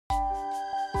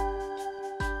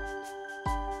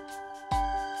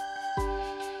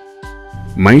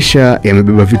Maisha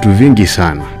yamebeba vitu vingi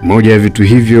sana. Moja ya vitu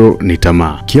hivyo ni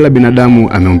tamaa. Kila binadamu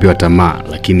ameumbiwa tamaa,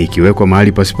 lakini ikiwekwa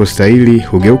mahali pasipostahili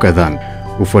hugeuka dhambi.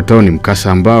 Ufuatao ni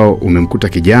mkasa ambao umemkuta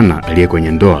kijana aliye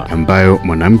kwenye ndoa, ambayo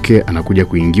mwanamke anakuja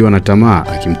kuingiwa na tamaa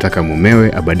akimtaka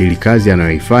mumewe abadili kazi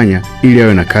anayoifanya ili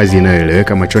awe na kazi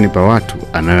inayoeleweka machoni pa watu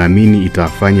anayoamini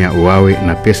itawafanya wawe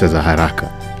na pesa za haraka.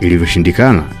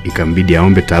 Ilivyoshindikana, ikambidi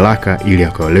aombe talaka ili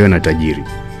akaolewe na tajiri.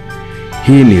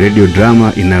 Hii ni radio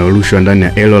drama inayorushwa ndani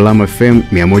ya EL-OLAMA FM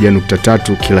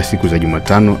 100.3 kila siku za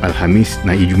Jumatano, Alhamisi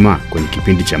na Ijumaa kwenye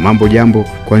kipindi cha Mambo Jambo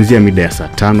kuanzia mida ya saa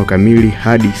 5 kamili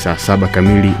hadi saa 7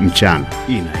 kamili mchana.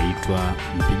 Inaitwa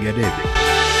MPIGADEBE.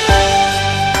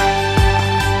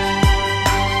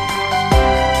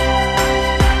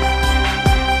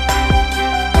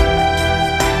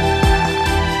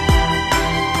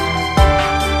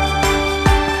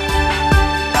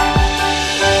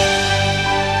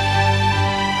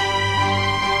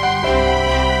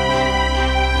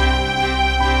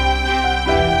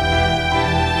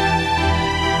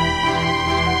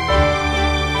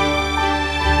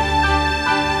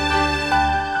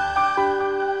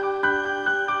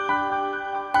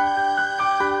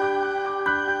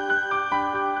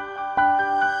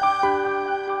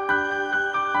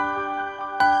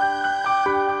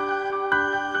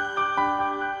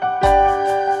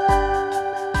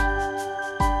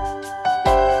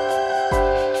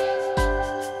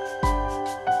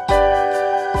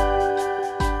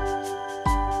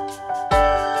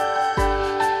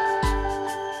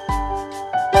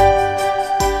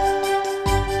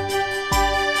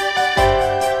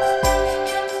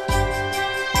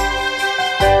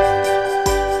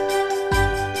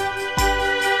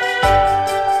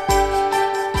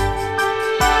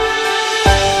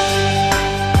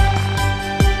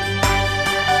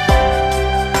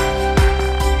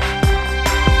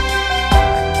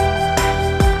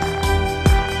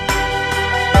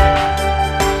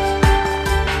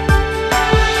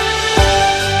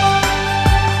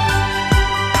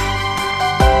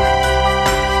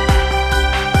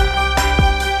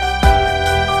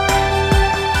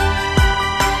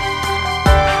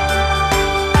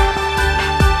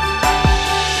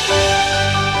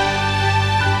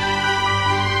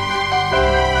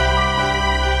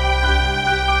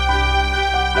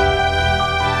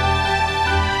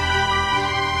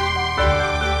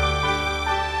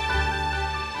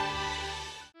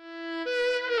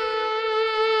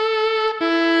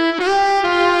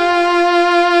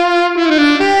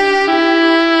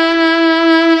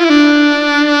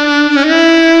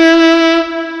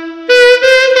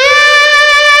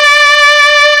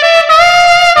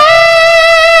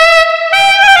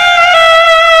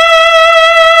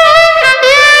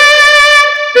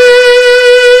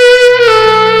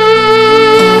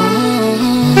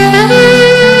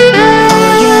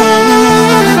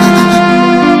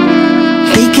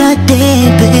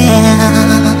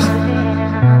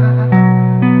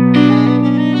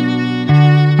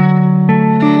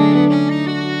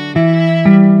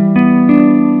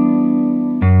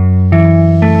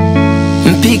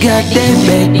 Mpiga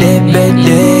debe, debe,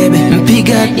 debe.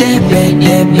 Mpiga debe,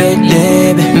 debe,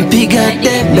 debe. Mpiga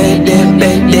debe, debe,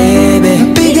 debe.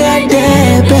 Mpiga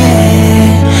debe,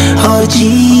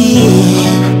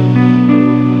 oji.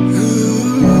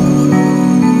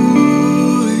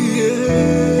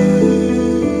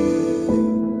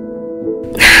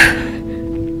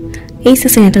 Hii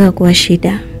sasa inataka kuwa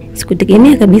shida.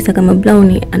 Sikutegemea kabisa kama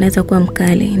Brownie anaweza kuwa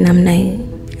mkali namna hii.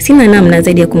 Sina namna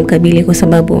zaidi ya kumkabili kwa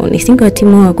sababu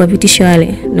nisingewatimoa kwa vitisho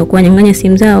wale na kuwanyang'anya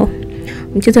simu zao.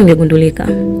 Mchezo ungegundulika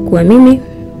kuwa mimi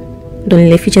ndo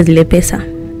nilificha zile pesa.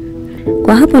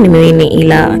 Kwa hapo nimewini,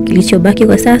 ila kilichobaki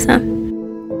kwa sasa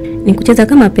ni kucheza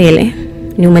kama Pele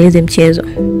niumalize mchezo.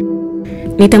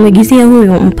 Nitamwigizia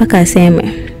huyo mpaka aseme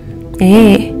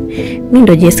mimi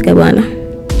ndo Jessica bwana.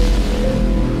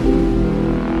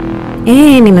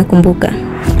 Nimekumbuka.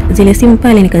 Zile simu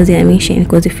pale nikazihamisha,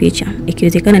 nikazificha.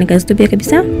 Ikiwezekana nikazitupia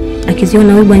kabisa.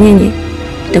 Akiziona huyu bwanyenye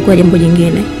itakuwa jambo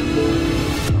jingine.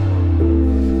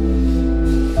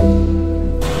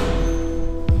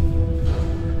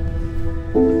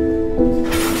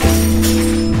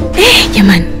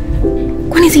 Jamani.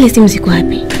 Kwani zile simu ziko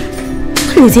wapi?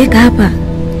 Kwani niziweka hapa?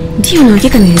 Ndio na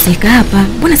hakika niliziweka hapa.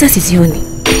 Mbona sasa sizioni?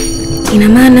 Ina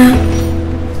maana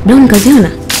Brown kaziona?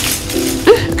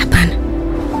 Hapana.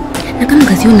 Na kama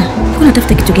kaziona, kuna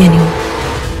tafuta kitu gani huko?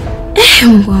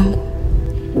 Mungu wangu.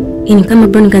 Ini kama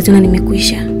Brown kaziona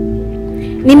nimekwisha.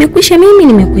 Nimekwisha mimi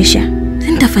nimekwisha.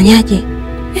 Sasa nitafanyaje?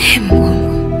 Mungu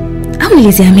wangu. Au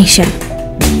nilizihamisha?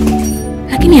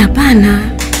 Lakini hapana.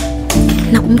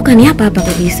 Nakumbuka ni hapa hapa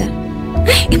kabisa.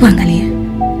 Hebu angalia.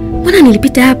 Mbona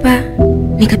nilipita hapa?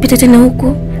 nikapita tena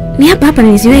huku, ni hapa hapa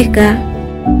niliziweka.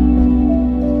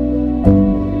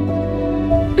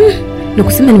 Na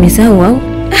kusema nimesahau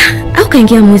au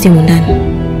kaingia mwizi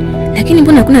ndani. Lakini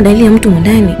mbona hakuna dalili ya mtu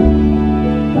ndani?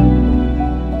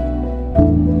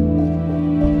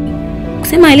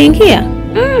 Kusema aliingia?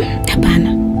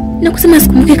 Hapana. Na kusema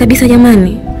sikumbuki kabisa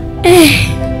jamani.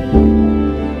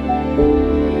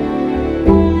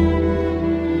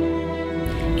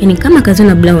 Ni kama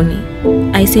kazona blauni.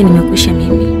 Aise nimekusha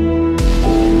mimi.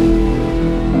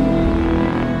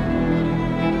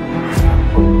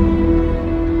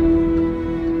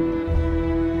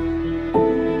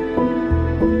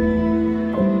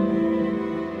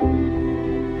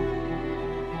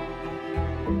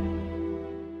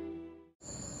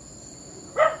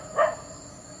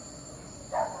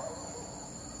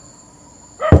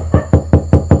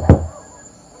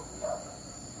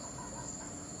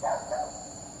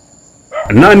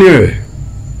 Nani wewe?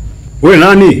 Wewe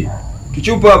nani?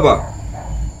 Kichupa hapa.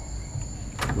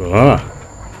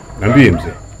 Niambie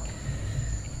mzee.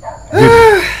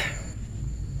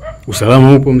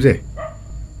 Usalama upo mzee?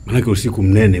 Maana usiku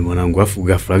mnene mwanangu, afu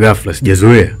ghafla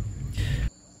sijazoea.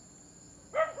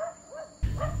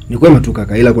 Ni kwema tu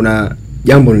kaka, ila kuna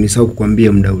jambo nilisahau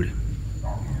kukuambia muda ule.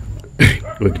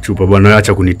 Wewe Kichupa bwana,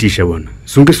 acha kunitisha bwana.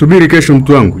 Si ungesubiri kesho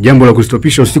mtu wangu. Jambo la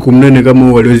kustopisha usiku mnene kama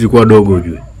huo haliwezi kuwa dogo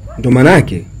ujue. Ndio maana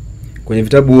yake kwenye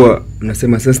vitabu huwa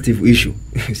mnasema sensitive issue.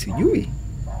 Sijui.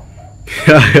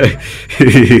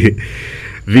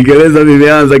 Vigeleza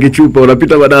vimeanza Kichupa,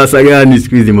 unapita madarasa gani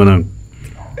siku hizi mwanangu?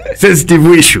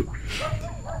 Sensitive issue.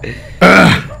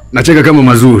 Nacheka kama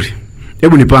mazuri.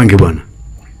 Hebu nipange bwana.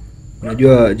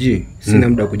 Unajua sina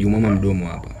muda kujimwama mdomo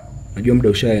hapa. Unajua muda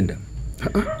ushaenda.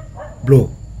 Bro,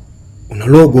 una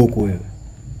logo huko wewe.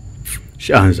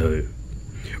 Shaanza wewe.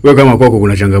 Wewe kama kwako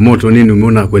kuna changamoto nini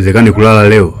umeona kuwezekani kulala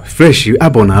leo? Fresh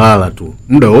hapa unalala tu.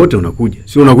 Muda wote unakuja.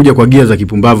 Sio unakuja kwa gia za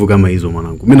kipumbavu kama hizo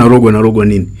mwanangu. Mimi narogwa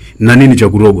nini? Na nini cha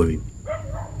kurogwa mimi?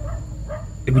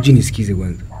 Hebu nisikize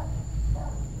kwanza.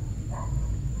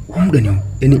 Muda ni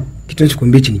yani kitu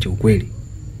ninachokuambia hichi ni cha ukweli.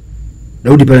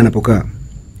 Daudi pale anapokaa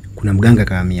kuna mganga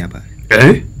kahamia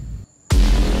pale.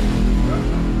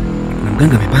 Kuna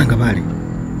mganga amepanga pale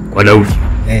kwa Daudi.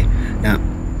 Na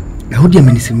Daudi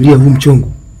amenisimulia huu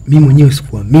mchongo. Mimi mwenyewe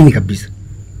sikuamini kabisa.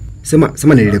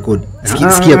 Sema nilirekodi.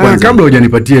 Sikia kwanza. Kabla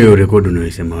hujanipatia hiyo rekodi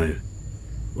unayosema wewe.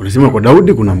 Unasema kwa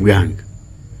Daudi kuna mganga.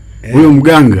 Huyo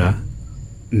mganga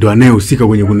ndo anayehusika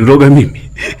kwenye kuniroga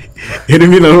mimi. Yaani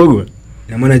mimi narogwa.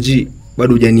 Na maana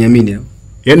bado hujaniamini hapo.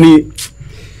 Yaani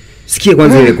sikia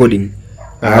kwanza ile recording.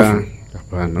 Hapana.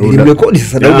 Nilimrekodi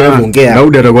sasa Daudi anaongea.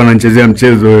 Daudi atakuwa anachezea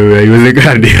mchezo wewe,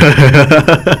 haiwezekani.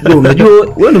 Ndio unajua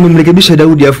wewe ndio umemrekebisha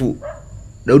Daudi afu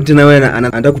Daudi tena wewe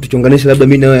anataka kutuchonganisha labda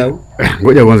mimi na wewe au?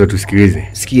 Ngoja kwanza tusikilize.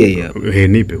 Sikia hii hapo.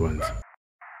 Nipe kwanza.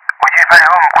 Uje pale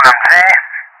huko kuna mzee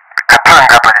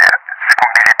kapanga hapa siku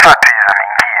 2 3 hizo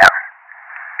ameingia.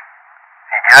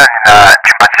 Ni jirani na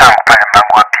chumba changu pale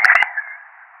mlango wa pili.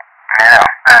 Umeelewa?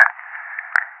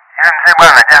 Yule mzee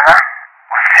bwana jana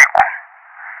usiku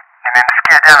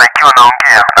nimemsikia jana akiwa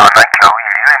anaongea na wanawake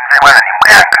wawili. Yule mzee bwana ni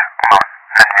mganga.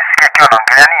 Na nimesikia akiwa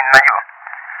anaongelea nini najua.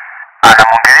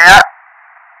 Anamongelea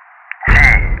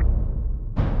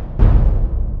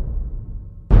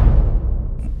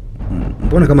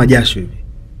mbona kama jasho hivi?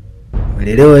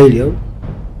 Umeelewa hili au?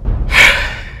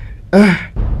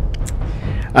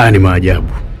 Ni maajabu.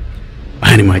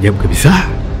 Ni maajabu kabisa.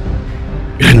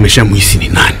 Ila nimeshamuhisi ni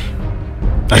nani.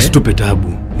 Asitupe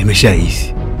tabu,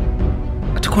 nimeshahisi.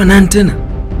 Atakuwa nani tena?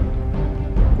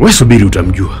 Wewe subiri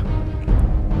utamjua.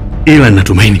 Ila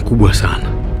ninatumaini kubwa sana.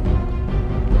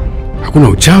 Hakuna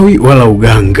uchawi wala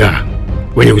uganga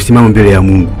wenye kusimama mbele ya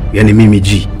Mungu. Yaani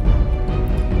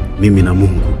mimi na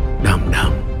Mungu damu.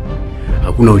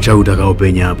 Hakuna uchawi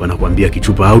utakaopenya hapa na kuambia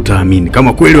Kichupa hautaamini.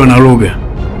 Kama kweli wanaroga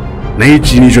na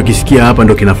hichi nilichokisikia hapa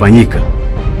ndo kinafanyika,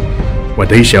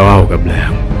 wataisha wao kabla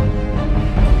yangu.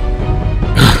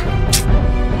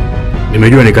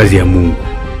 Nimejua ni kazi ya Mungu.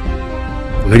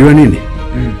 Unajua nini?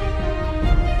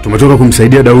 Tumetoka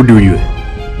kumsaidia Daudi ujue.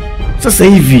 Sasa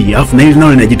hivi afu na hili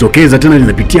nalo linajitokeza tena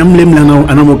linapitia mle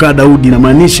anamokaa Daudi, na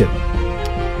maanisha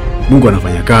Mungu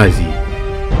anafanya kazi.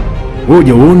 Wewe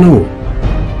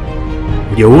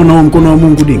hujaona mkono wa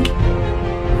Mungu dingi?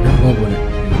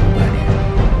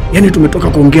 Yaani tumetoka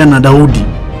kuongea na Daudi,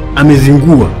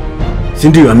 amezingua. Si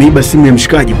ndio? Ameiba simu ya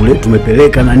mshikaji kule,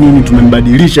 tumepeleka na nini,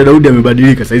 tumembadilisha. Daudi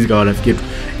amebadilika saizi kawa rafiki yetu.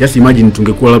 Just imagine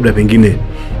tungekuwa labda pengine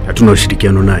hatuna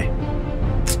ushirikiano naye.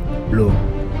 Bro,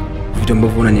 vitu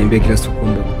ambavyo unaniambia kila siku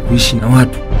kwamba kuishi na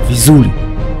watu vizuri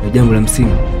ni jambo la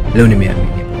msingi, leo nimeamini.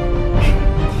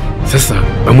 Sasa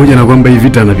pamoja na kwamba hii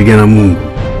vita anapigana Mungu,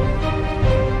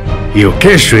 Hiyo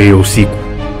kesho hiyo usiku.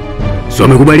 So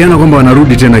wamekubaliana kwamba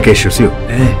wanarudi tena kesho, sio?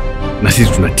 Na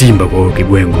sisi tunatimba kwa huyo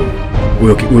kibwengo.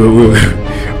 Huyo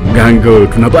mganga huyo,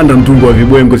 tunapanda mtumbo wa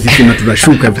vibwengo sisi na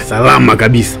tunashuka salama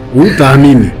kabisa.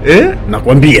 Utaamini?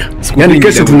 Nakwambia. Yaani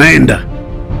kesho tunaenda.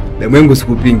 Damu yangu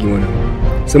sikupingi mwanangu.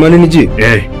 Sema nini ji?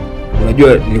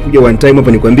 Unajua nilikuja one time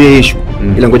hapa nikwambie issue.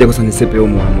 Ila ngoja kwanza nisepe huko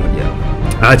mmoja.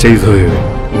 Acha hizo wewe.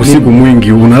 Usiku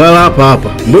mwingi unalala hapa.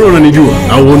 Mbona unanijua?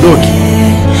 Au uondoki?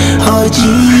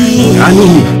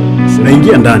 Nini?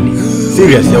 Naingia ndani.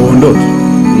 Serious ya uondoki.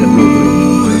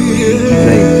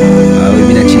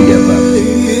 Mimi na chini hapa.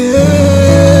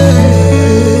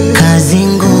 Kazi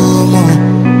ngumu,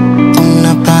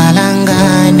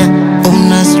 unapalangana,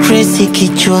 una stress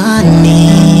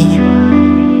kichwani.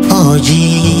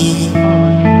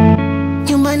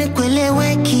 Nyumbani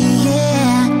kueleweki,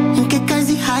 mke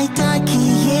kazi haitaki,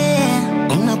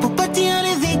 unapopatia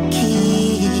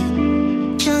riziki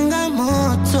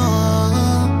changamoto.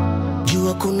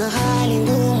 Jua kuna hali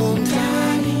ngumu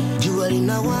mtaani, jua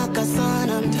linawaka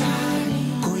sana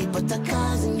mtaani, kuipata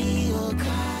kazi ndio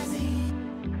kazi.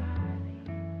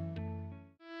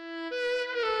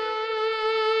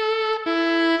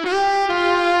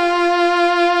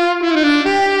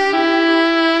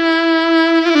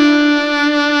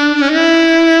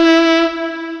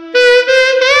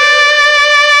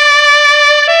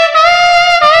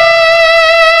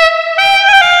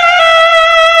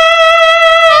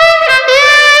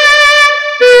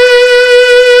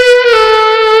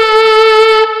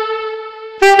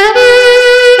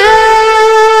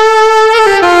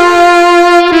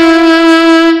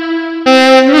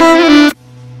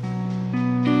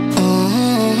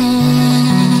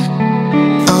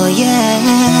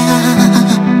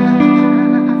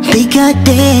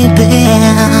 Debe.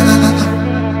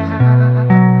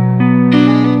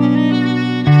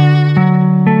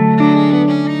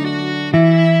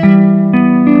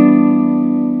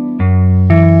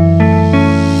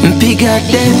 Mpiga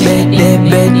debe,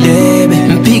 debe, debe.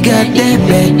 Mpiga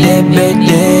debe, debe,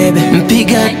 debe.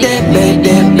 Mpiga debe,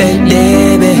 debe,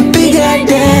 debe. Mpiga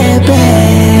debe.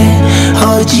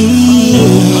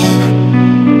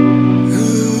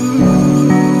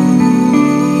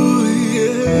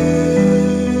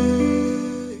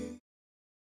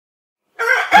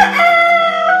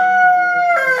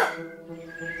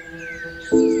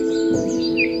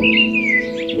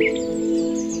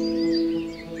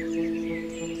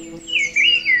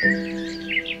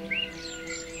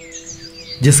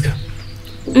 Jessica.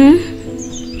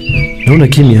 Naona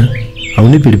kimya,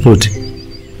 haunipi ripoti.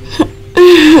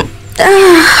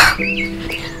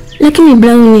 Lakini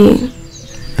Brownie.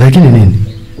 Lakini nini?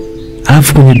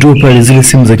 Alafu kwenye draw pale zile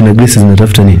simu za kina Grace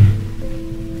zinatafuta nini?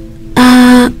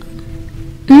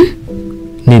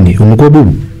 Nini? Umekuwa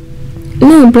bubu?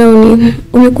 No Brownie,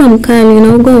 umekuwa mkali,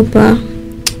 naogopa.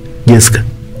 Jessica,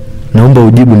 naomba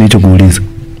ujibu nilichokuuliza.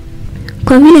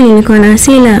 Kwa vile nilikuwa na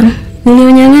hasira,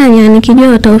 nilionyang'anya nikijua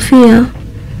watahofia,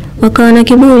 wakawa na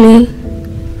kiburi.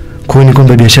 Kwa ni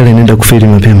kwamba biashara inaenda kufeli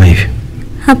mapema hivi?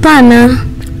 Hapana.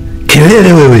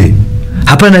 Kelele wewe.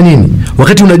 Hapana nini?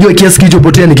 Wakati unajua kiasi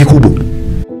kilichopotea ni kikubwa.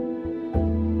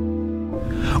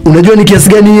 Unajua ni kiasi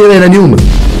gani hela inaniuma?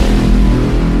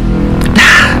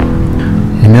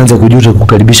 Nimeanza kujuta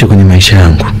kukaribisha kwenye maisha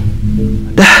yangu.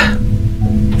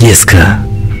 Jessica.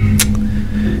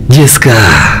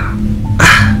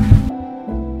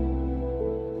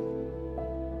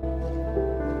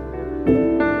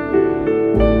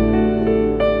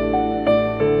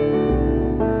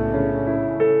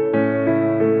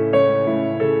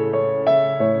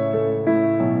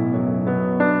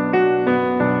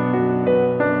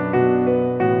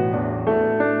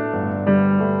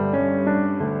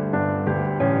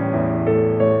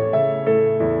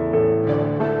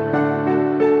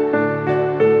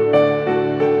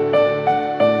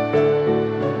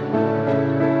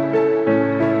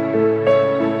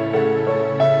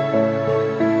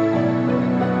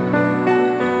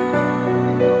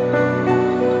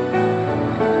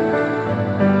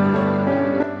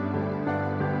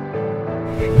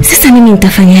 Sasa mimi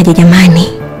nitafanyaje jamani?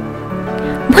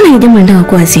 Mbona ni jambo linataka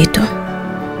kuwa zito?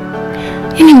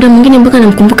 Yaani muda mwingine mpaka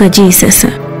namkumbuka G sasa.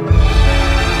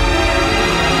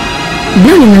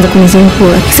 Leo nimeanza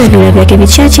kunizungua kisa vile vyake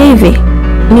vichache hivi.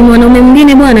 Ni mwanaume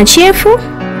mwingine bwana chefu.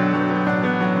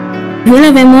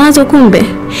 Vile vya mawazo kumbe.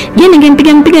 Je,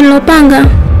 ningempiga nilopanga?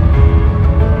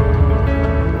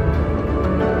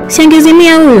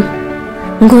 Siangezimia huyu.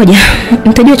 Ngoja,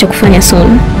 nitajua cha kufanya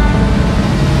soon.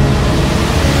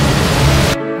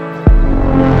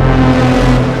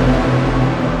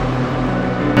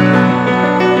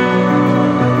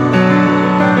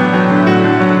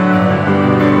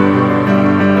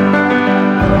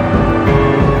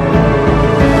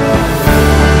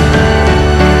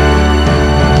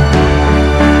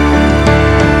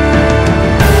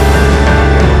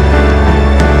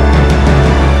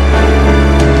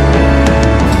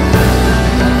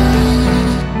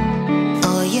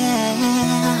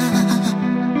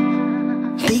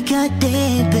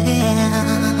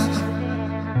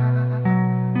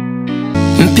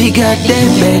 Mpiga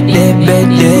debe, debe,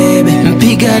 debe.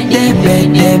 Mpiga debe,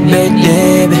 debe,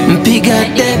 debe. Mpiga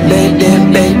debe,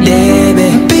 debe,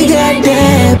 debe. Mpiga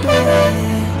debe.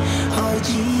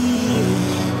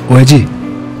 Waji,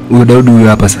 huyo Daudi huyo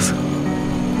hapa sasa.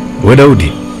 Wewe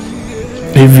Daudi,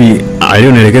 hivi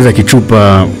alionaelekeza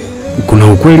kichupa kuna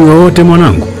ukweli wowote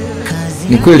mwanangu?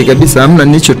 Ni kweli kabisa, hamna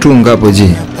nilichotunga hapo ji.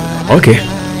 Okay.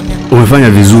 Umefanya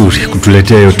vizuri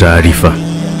kutuletea hiyo taarifa.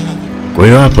 Kwa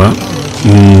hiyo hapa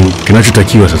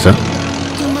kinachotakiwa sasa,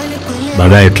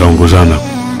 baadaye tutaongozana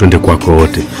twende kwako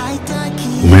wote.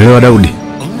 Umeelewa Daudi?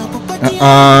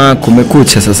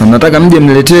 Kumekucha sasa. Nataka mje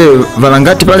mniletee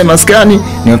varangati pale maskani,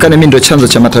 niwakane mimi ndio chanzo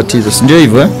cha matatizo. Si ndio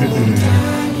hivyo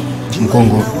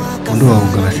Mkongo, ondoa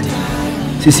uga basi.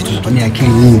 Sisi tunatumia akili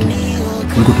nyingi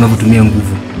kuliko tunavyotumia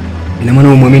nguvu. Ina maana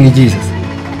umwamini Jesus.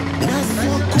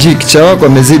 Ji, kicha wako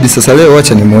amezidi sasa, leo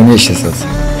acha nimuonyeshe sasa.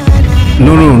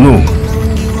 No.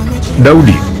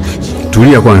 Daudi,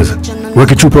 tulia kwanza. Wewe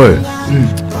kichupa wewe.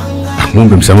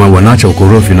 Mungu msamaha bwana, acha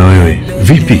ukorofi na wewe.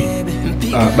 Vipi?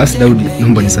 Basi Daudi,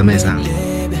 naomba nisamehe sana.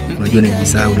 Unajua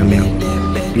najisahau na mimi.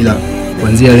 Ila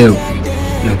kuanzia leo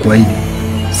na kuahidi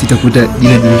sitakuita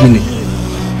jina jingine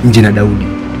nje na Daudi.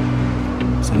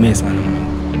 Samehe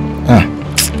sana.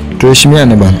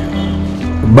 Tuheshimiane bwana.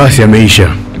 Basi ameisha.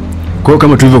 Kwa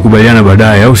kama tulivyokubaliana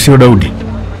baadaye, au sio Daudi?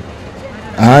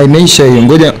 Imeisha hiyo.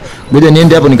 Ngoja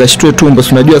niende hapo nikashitue tumbo.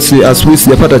 Si unajua asubuhi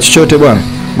sijapata chochote bwana.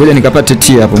 Ngoja nikapate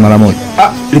tea hapo mara moja.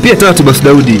 Lipia 3 basi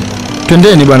Daudi.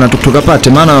 Twendeni bwana tukapate,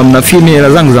 maana mnafimi hela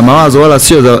zangu za mawazo wala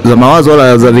sio za mawazo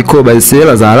wala za vikoba, hizi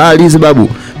hela za halali hizi babu.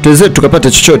 Tuweze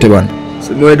tukapate chochote bwana.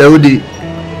 Sema Daudi,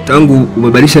 tangu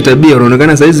umebadilisha tabia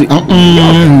unaonekana saa hizi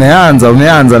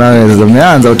umeanza na wewe sasa.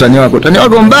 Umeanza utani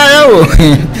wako mbaya huo.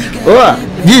 Oa,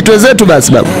 ji tuwezetu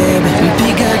basi babu.